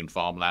happen to own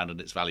farmland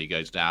and its value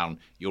goes down,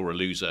 you're a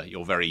loser.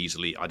 You're very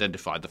easily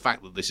identified. The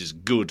fact that this is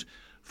good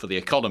for the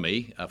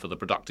economy, for the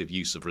productive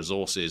use of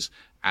resources,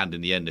 and in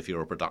the end, if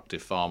you're a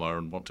productive farmer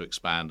and want to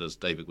expand, as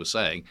David was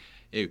saying,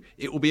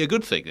 it will be a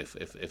good thing if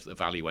the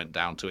value went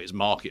down to its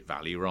market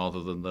value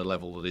rather than the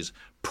level that is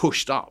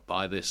pushed up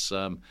by this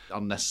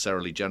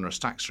unnecessarily generous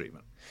tax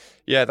treatment.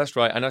 Yeah, that's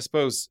right. And I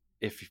suppose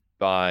if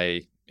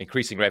by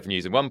increasing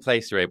revenues in one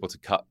place, you're able to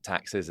cut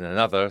taxes in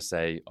another,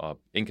 say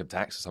income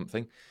tax or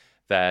something,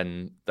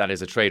 then that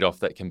is a trade-off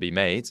that can be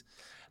made.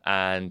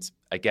 And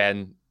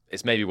again,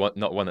 it's maybe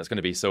not one that's going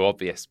to be so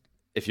obvious.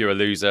 If you're a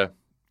loser,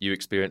 you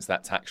experience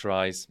that tax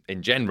rise.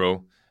 In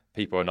general,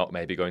 people are not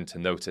maybe going to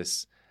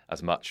notice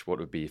as much what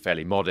would be a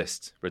fairly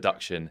modest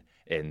reduction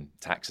in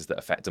taxes that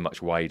affect a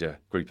much wider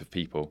group of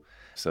people.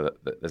 So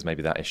that there's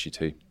maybe that issue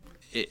too.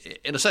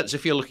 In a sense,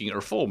 if you're looking at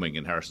reforming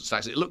inheritance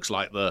tax, it looks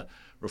like the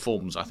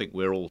reforms I think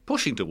we're all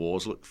pushing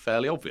towards look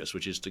fairly obvious,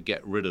 which is to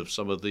get rid of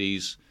some of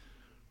these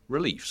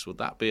reliefs. Would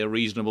that be a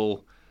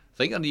reasonable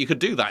thing? And you could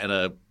do that in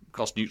a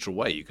cost-neutral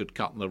way. You could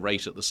cut the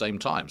rate at the same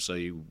time, so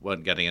you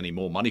weren't getting any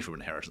more money from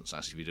inheritance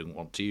tax if you didn't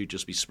want to. You'd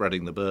just be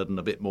spreading the burden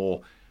a bit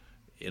more,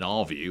 in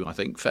our view, I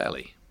think,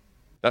 fairly.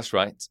 That's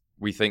right.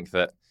 We think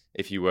that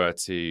if you were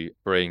to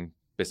bring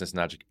business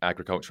and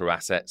agricultural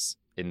assets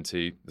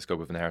into the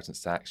scope of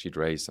inheritance tax, you'd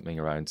raise something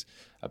around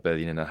 $1.5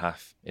 billion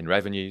in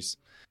revenues.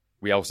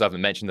 We also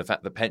haven't mentioned the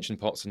fact that pension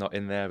pots are not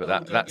in there,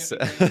 but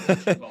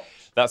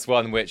that's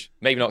one which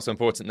maybe not so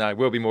important now,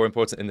 will be more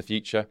important in the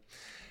future.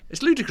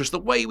 It's ludicrous. The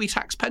way we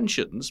tax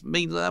pensions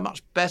means they're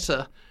much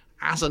better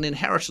as an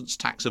inheritance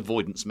tax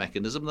avoidance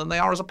mechanism than they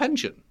are as a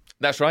pension.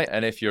 That's right.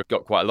 And if you've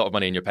got quite a lot of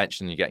money in your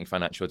pension and you're getting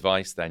financial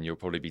advice, then you'll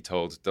probably be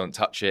told, don't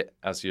touch it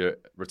as your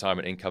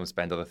retirement income,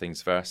 spend other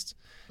things first.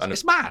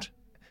 It's mad.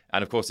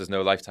 And of course, there's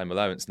no lifetime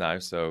allowance now,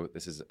 so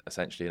this is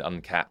essentially an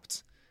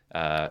uncapped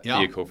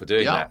vehicle for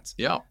doing that.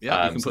 Yeah. You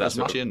can put as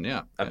much in.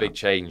 A big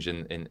change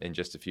in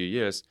just a few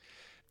years.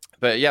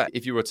 But yeah,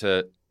 if you were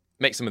to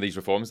make some of these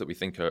reforms that we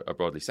think are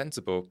broadly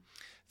sensible,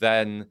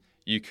 then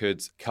you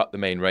could cut the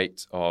main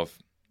rate of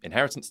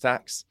inheritance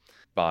tax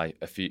by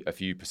a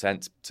few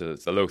percent to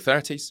the low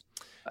 30s.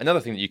 Another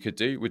thing that you could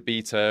do would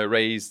be to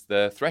raise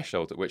the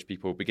threshold at which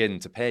people begin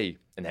to pay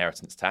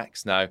inheritance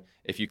tax. Now,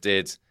 if you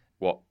did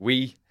what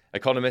we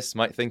economists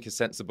might think is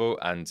sensible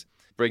and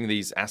bring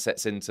these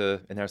assets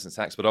into inheritance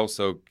tax, but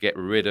also get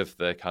rid of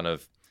the kind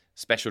of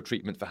special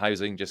treatment for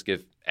housing, just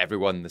give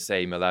everyone the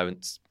same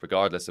allowance,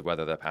 regardless of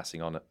whether they're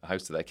passing on a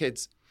house to their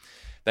kids,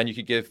 then you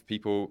could give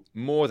people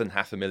more than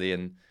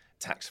 $500,000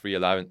 tax-free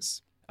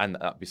allowance, and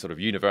that'd be sort of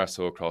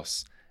universal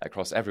across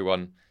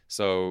everyone.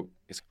 So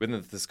it's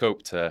within the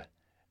scope to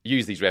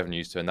use these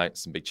revenues to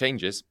announce some big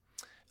changes.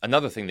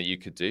 Another thing that you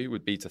could do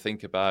would be to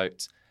think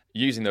about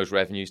using those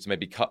revenues to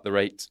maybe cut the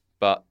rate,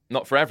 but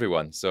not for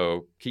everyone.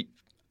 So keep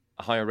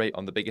a higher rate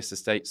on the biggest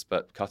estates,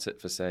 but cut it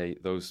for, say,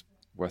 those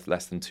worth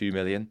less than 2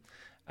 million.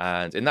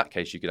 And in that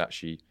case, you could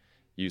actually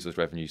use those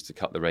revenues to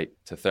cut the rate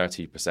to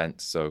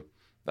 30%. So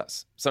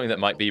that's something that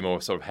might be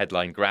more sort of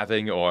headline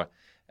grabbing, or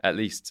at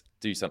least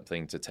do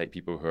something to take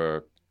people who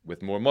are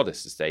with more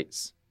modest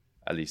estates,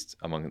 at least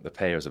among the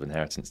payers of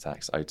inheritance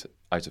tax, out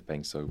of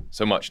paying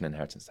so much in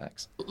inheritance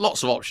tax.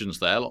 Lots of options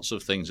there, lots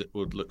of things that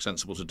would look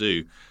sensible to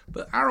do.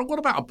 But Aaron, what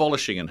about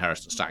abolishing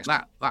inheritance tax?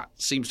 That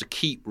seems to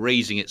keep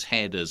raising its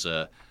head as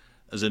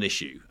an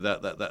issue. There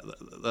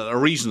are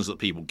reasons that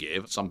people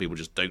give. Some people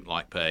just don't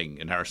like paying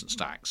inheritance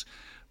tax.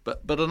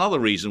 But another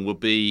reason would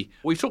be,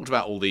 we've talked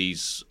about all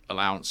these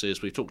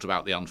allowances, we've talked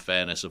about the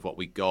unfairness of what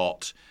we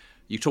got.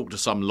 You talk to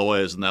some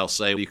lawyers and they'll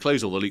say, well, you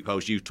close all the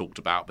loopholes you've talked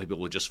about, people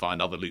will just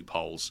find other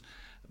loopholes.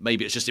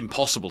 Maybe it's just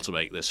impossible to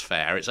make this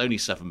fair. It's only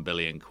 7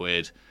 billion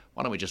quid.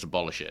 Why don't we just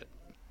abolish it?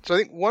 So I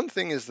think one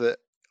thing is that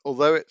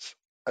although it's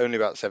only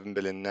about 7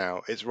 billion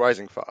now, it's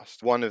rising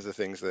fast. One of the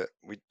things that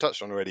we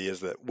touched on already is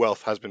that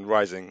wealth has been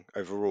rising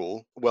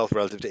overall. Wealth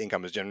relative to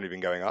income has generally been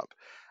going up.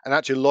 And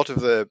actually, a lot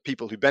of the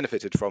people who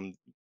benefited from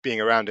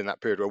being around in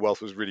that period where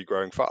wealth was really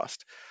growing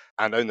fast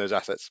and own those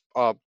assets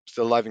are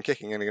still alive and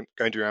kicking and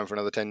going to be around for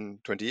another 10,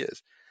 20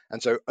 years.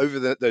 And so over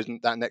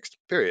that next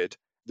period,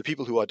 the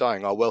people who are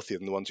dying are wealthier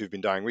than the ones who've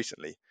been dying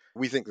recently.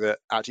 We think that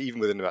actually even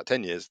within about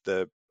 10 years,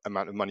 the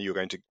amount of money you're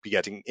going to be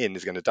getting in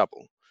is going to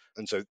double.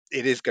 And so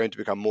it is going to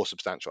become more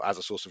substantial as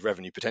a source of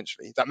revenue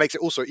potentially. That makes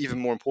it also even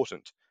more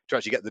important to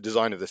actually get the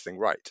design of this thing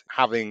right.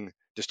 Having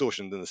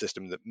distortions in the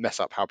system that mess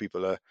up how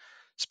people are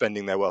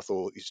spending their wealth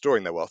or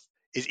storing their wealth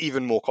is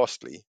even more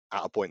costly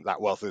at a point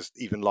that wealth is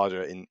even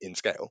larger in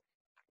scale.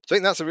 So I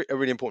think that's a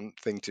really important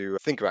thing to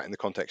think about in the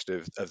context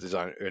of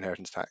design or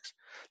inheritance tax.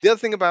 The other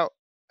thing about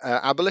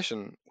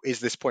abolition is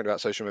this point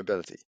about social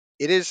mobility.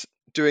 It is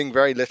doing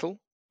very little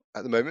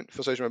at the moment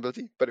for social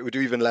mobility, but it would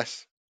do even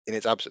less in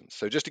its absence.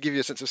 So just to give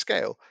you a sense of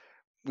scale,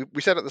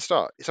 we said at the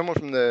start,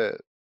 someone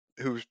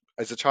who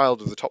is a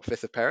child of the top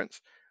fifth of parents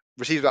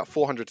receives about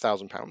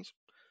 £400,000.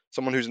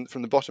 Someone who's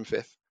from the bottom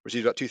fifth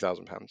receives about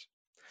 £2,000.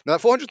 Now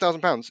that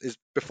 £400,000 is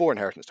before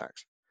inheritance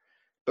tax.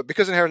 But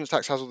because inheritance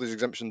tax has all these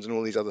exemptions and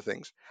all these other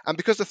things, and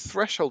because the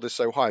threshold is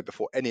so high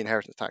before any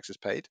inheritance tax is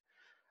paid,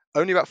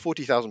 only about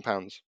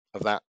 £40,000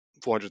 of that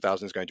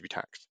 400,000 is going to be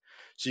taxed.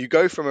 So you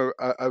go from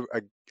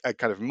a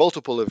kind of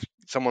multiple of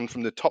someone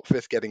from the top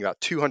fifth getting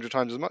about 200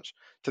 times as much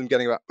to them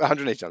getting about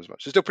 180 times as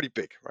much. So it's still pretty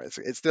big, right?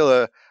 It's still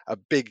a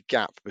big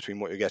gap between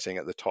what you're getting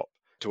at the top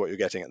to what you're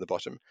getting at the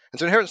bottom. And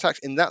so inheritance tax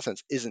in that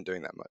sense isn't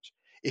doing that much.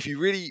 If you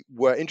really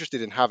were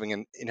interested in having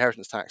an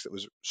inheritance tax that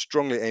was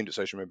strongly aimed at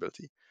social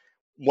mobility,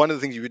 one of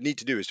the things you would need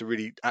to do is to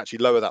really actually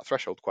lower that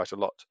threshold quite a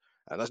lot.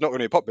 And that's not going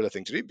to be a popular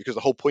thing to do because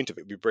the whole point of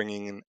it would be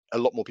bringing in a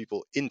lot more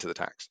people into the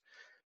tax.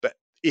 But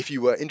if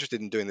you were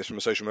interested in doing this from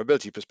a social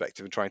mobility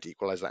perspective and trying to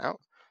equalize that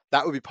out,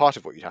 that would be part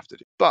of what you'd have to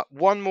do. But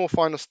one more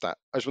final stat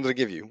I just wanted to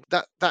give you,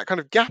 that kind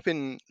of gap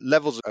in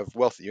levels of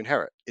wealth that you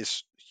inherit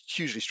is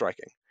hugely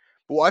striking.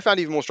 But what I found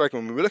even more striking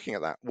when we were looking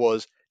at that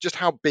was just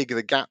how big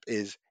the gap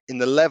is in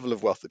the level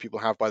of wealth that people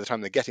have by the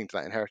time they're getting to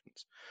that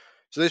inheritance.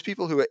 So those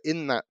people who are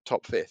in that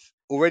top fifth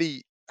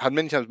already had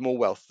many times more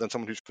wealth than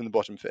someone who's from the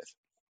bottom fifth.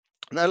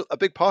 And a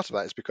big part of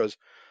that is because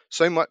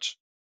so much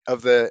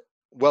of the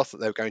wealth that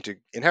they're going to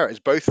inherit is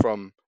both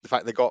from the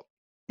fact they got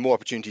more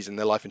opportunities in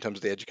their life in terms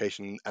of the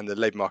education and the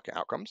labour market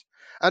outcomes,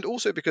 and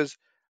also because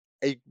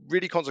a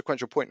really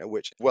consequential point at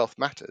which wealth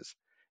matters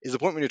is the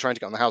point when you're trying to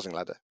get on the housing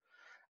ladder.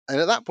 And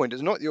at that point,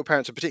 it's not that your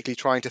parents are particularly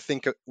trying to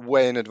think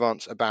way in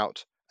advance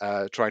about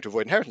trying to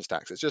avoid inheritance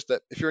tax. It's just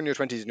that if you're in your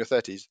 20s and your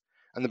 30s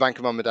and the bank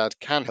of mum and dad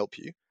can help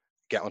you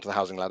get onto the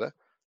housing ladder,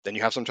 then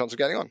you have some chance of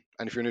getting on.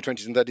 And if you're in your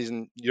 20s and 30s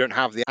and you don't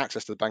have the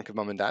access to the bank of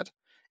mum and dad,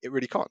 it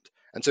really can't.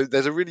 And so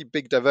there's a really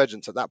big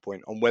divergence at that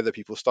point on whether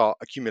people start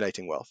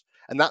accumulating wealth.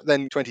 And that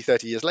then 20,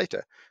 30 years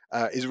later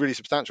is really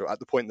substantial at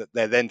the point that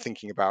they're then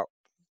thinking about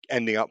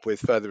ending up with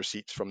further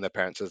receipts from their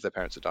parents as their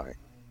parents are dying.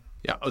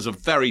 Yeah, it was a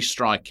very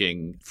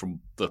striking, from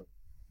the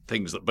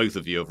things that both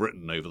of you have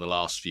written over the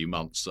last few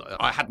months that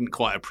I hadn't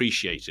quite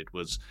appreciated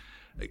was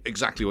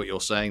exactly what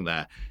you're saying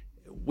there.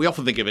 We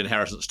often think of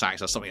inheritance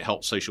tax as something that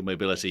helps social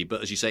mobility,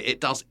 but as you say, it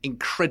does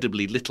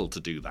incredibly little to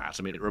do that.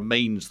 I mean, it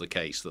remains the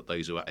case that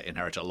those who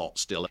inherit a lot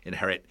still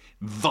inherit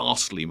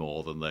vastly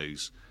more than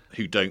those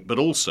who don't, but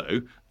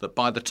also that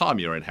by the time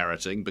you're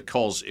inheriting,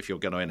 because if you're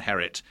going to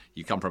inherit,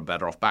 you come from a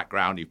better off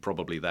background, you've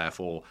probably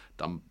therefore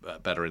done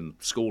better in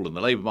school and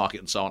the labour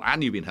market and so on,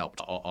 and you've been helped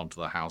onto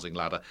the housing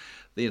ladder.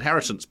 The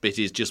inheritance bit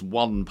is just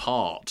one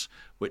part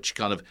which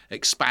kind of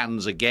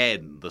expands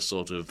again the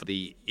sort of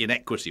the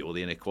inequity or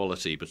the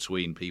inequality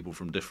between people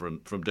from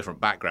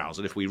different backgrounds.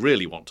 And if we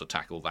really want to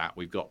tackle that,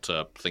 we've got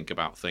to think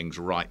about things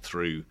right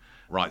through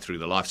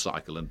the life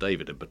cycle. And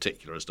David in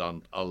particular has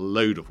done a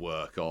load of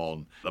work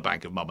on the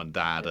bank of mum and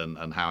dad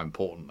and how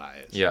important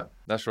that is. Yeah,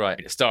 that's right.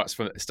 It starts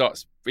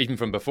even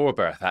from before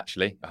birth,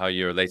 actually, how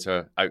your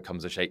later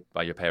outcomes are shaped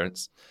by your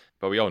parents.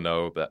 But we all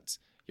know that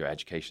your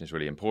education is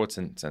really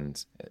important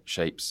and it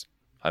shapes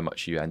how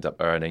much you end up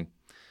earning.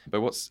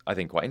 But what's, I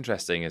think, quite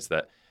interesting is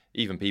that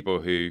even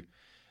people who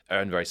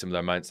earn very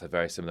similar amounts, have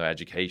very similar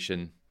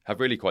education, have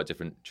really quite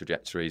different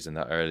trajectories in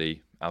that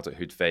early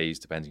adulthood phase,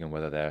 depending on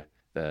whether they're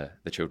the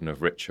children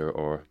of richer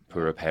or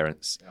poorer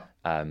parents. Yeah.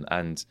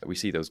 And we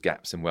see those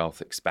gaps in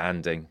wealth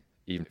expanding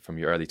even from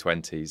your early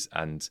 20s.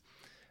 And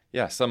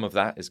yeah, some of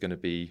that is going to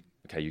be,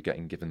 okay, you're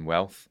getting given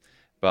wealth,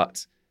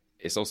 but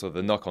it's also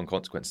the knock-on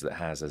consequences it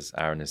has, as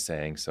Aaron is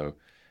saying. So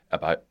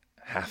about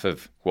half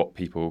of what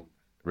people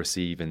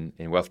receive in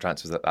wealth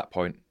transfers at that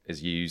point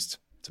is used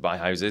to buy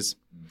houses.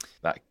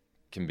 That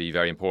can be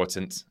very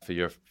important for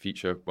your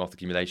future wealth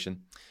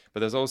accumulation.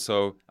 But there's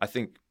also, I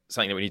think,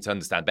 something that we need to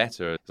understand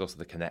better is also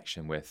the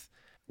connection with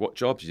what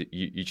jobs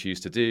you choose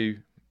to do,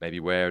 maybe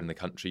where in the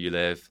country you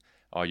live.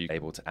 Are you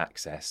able to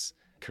access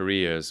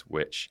careers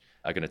which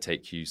are going to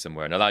take you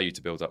somewhere and allow you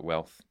to build up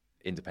wealth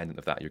independent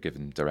of that you're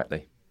given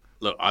directly?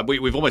 Look,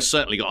 we've almost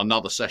certainly got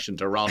another session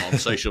to run on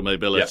social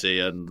mobility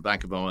yeah. and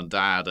Bank of Mum and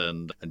Dad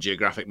and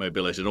geographic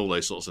mobility and all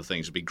those sorts of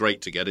things. It'd be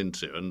great to get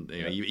into, and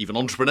you know, even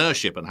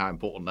entrepreneurship and how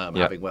important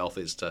having wealth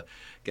is to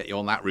get you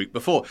on that route.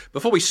 Before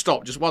we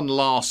stop, just one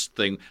last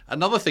thing.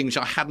 Another thing which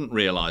I hadn't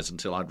realised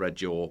until I'd read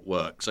your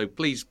work. So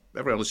please,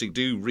 everyone listening,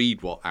 do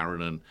read what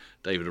Aaron and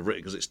David have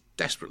written because it's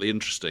desperately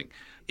interesting.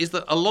 Is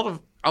that a lot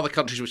of other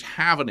countries which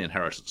have an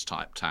inheritance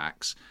type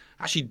tax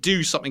actually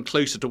do something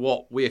closer to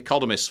what we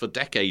economists for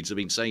decades have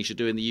been saying you should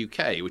do in the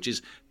UK, which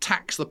is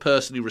tax the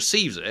person who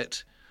receives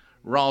it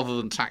rather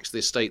than tax the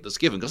estate that's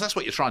given. Because that's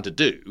what you're trying to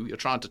do. You're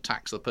trying to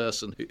tax the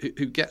person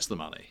who gets the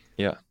money.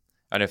 Yeah.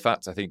 And in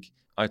fact, I think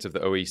out of the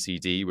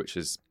OECD, which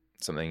is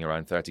something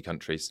around 30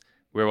 countries,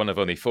 we're one of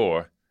only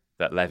 4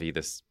 that levy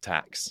this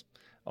tax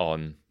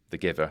on the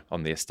giver,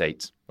 on the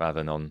estate,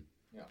 rather than on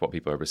what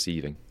people are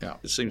receiving. Yeah,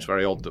 it seems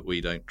very odd that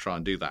we don't try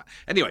and do that.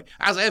 Anyway,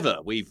 as ever,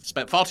 we've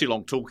spent far too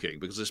long talking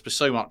because there's been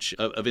so much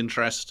of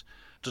interest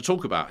to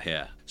talk about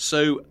here.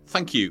 So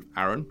thank you,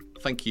 Aaron.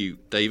 Thank you,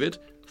 David.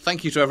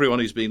 Thank you to everyone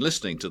who's been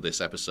listening to this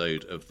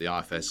episode of the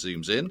IFS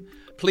Zooms In.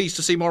 Please,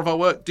 to see more of our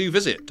work, do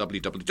visit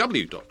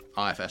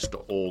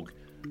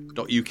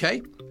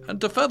www.ifs.org.uk.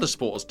 And to further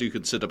support us, do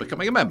consider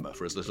becoming a member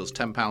for as little as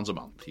 £10 a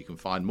month. You can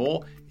find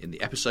more in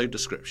the episode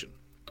description.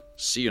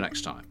 See you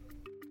next time.